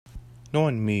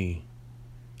Knowing me,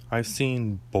 I've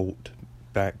seen Bolt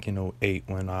back in '08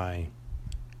 when I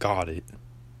got it.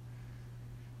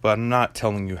 But I'm not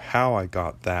telling you how I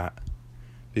got that,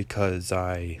 because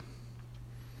I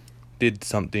did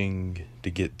something to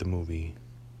get the movie.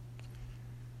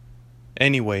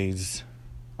 Anyways,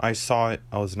 I saw it.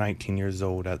 I was 19 years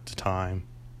old at the time.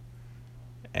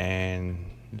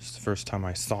 And it's the first time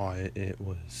I saw it. It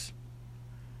was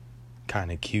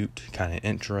kind of cute, kind of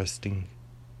interesting.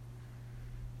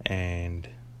 And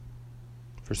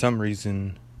for some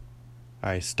reason,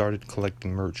 I started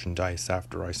collecting merchandise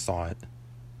after I saw it.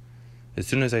 As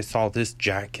soon as I saw this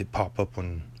jacket pop up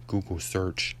on Google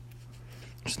search,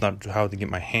 just not how to get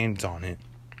my hands on it.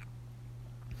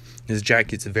 This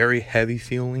jacket's very heavy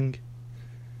feeling,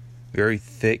 very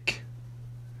thick.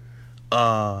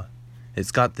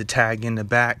 It's got the tag in the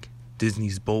back,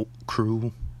 Disney's Bolt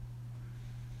Crew.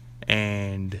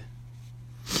 And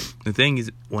the thing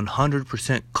is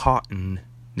 100% cotton.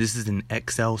 This is an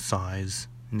XL size,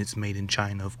 and it's made in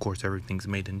China. Of course, everything's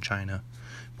made in China.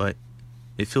 But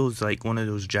it feels like one of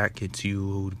those jackets you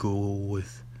would go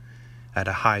with at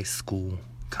a high school,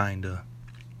 kinda.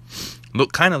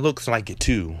 Kinda looks like it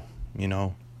too, you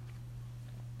know.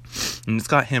 And it's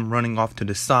got him running off to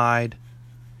the side.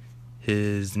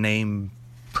 His name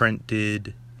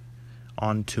printed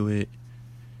onto it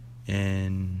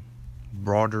in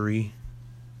embroidery.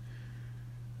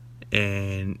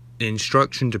 And the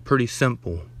instructions are pretty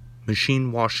simple.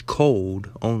 Machine wash cold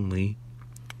only.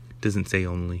 Doesn't say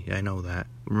only, I know that.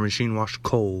 Machine wash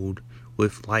cold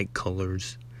with light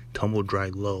colors. Tumble dry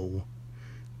low.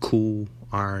 Cool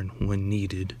iron when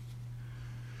needed.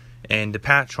 And the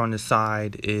patch on the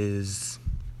side is...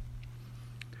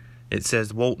 It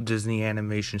says Walt Disney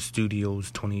Animation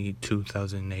Studios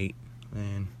 2008.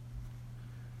 And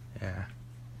yeah.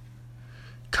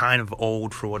 Kind of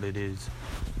old for what it is.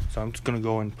 So I'm just going to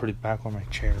go and put it back on my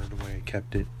chair the way I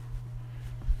kept it.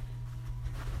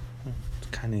 It's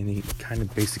kind of neat, kind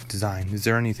of basic design. Is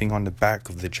there anything on the back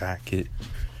of the jacket?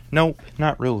 Nope,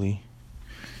 not really.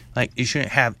 Like, you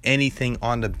shouldn't have anything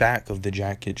on the back of the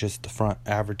jacket, just the front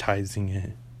advertising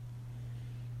it.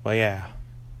 Well, yeah.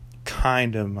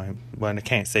 I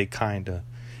can't say kinda.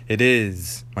 It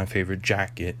is my favorite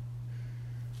jacket,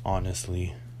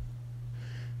 honestly.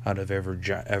 Out of every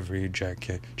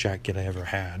jacket I ever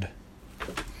had.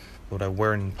 Would I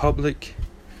wear it in public?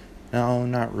 No,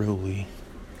 not really.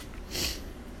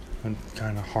 It's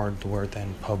kind of hard to wear that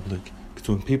in public. Because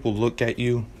when people look at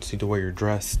you, see the way you're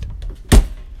dressed,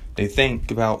 they think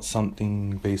about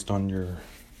something based on your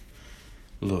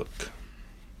look.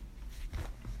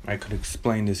 I could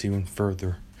explain this even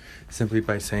further. Simply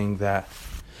by saying that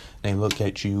they look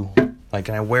at you. Like,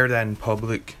 and I wear that in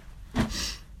public.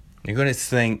 You're going to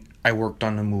think I worked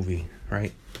on a movie,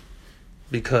 right?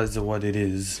 Because of what it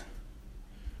is.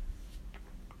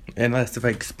 Unless if I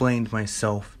explained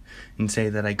myself and say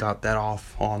that I got that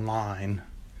off online.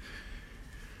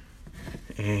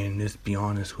 And just be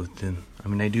honest with them. I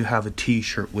mean, I do have a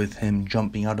t-shirt with him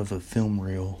jumping out of a film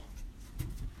reel.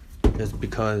 Just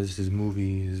because his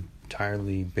movie is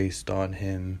entirely based on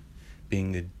him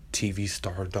being a TV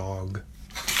star dog.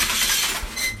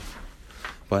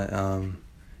 But,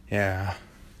 yeah.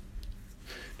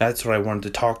 That's what I wanted to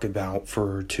talk about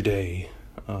for today.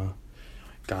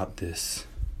 Got this.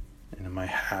 And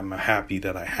I'm happy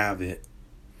that I have it.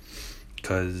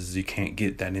 Because you can't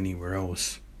get that anywhere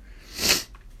else.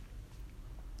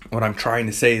 What I'm trying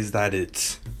to say is that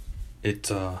it's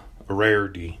a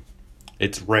rarity.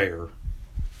 It's rare.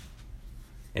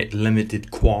 A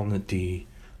limited quantity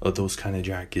of those kind of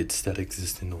jackets that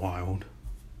exist in the wild.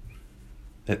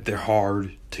 That they're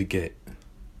hard to get.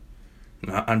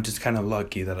 I'm just kind of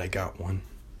lucky that I got one.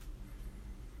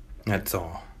 That's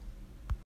all.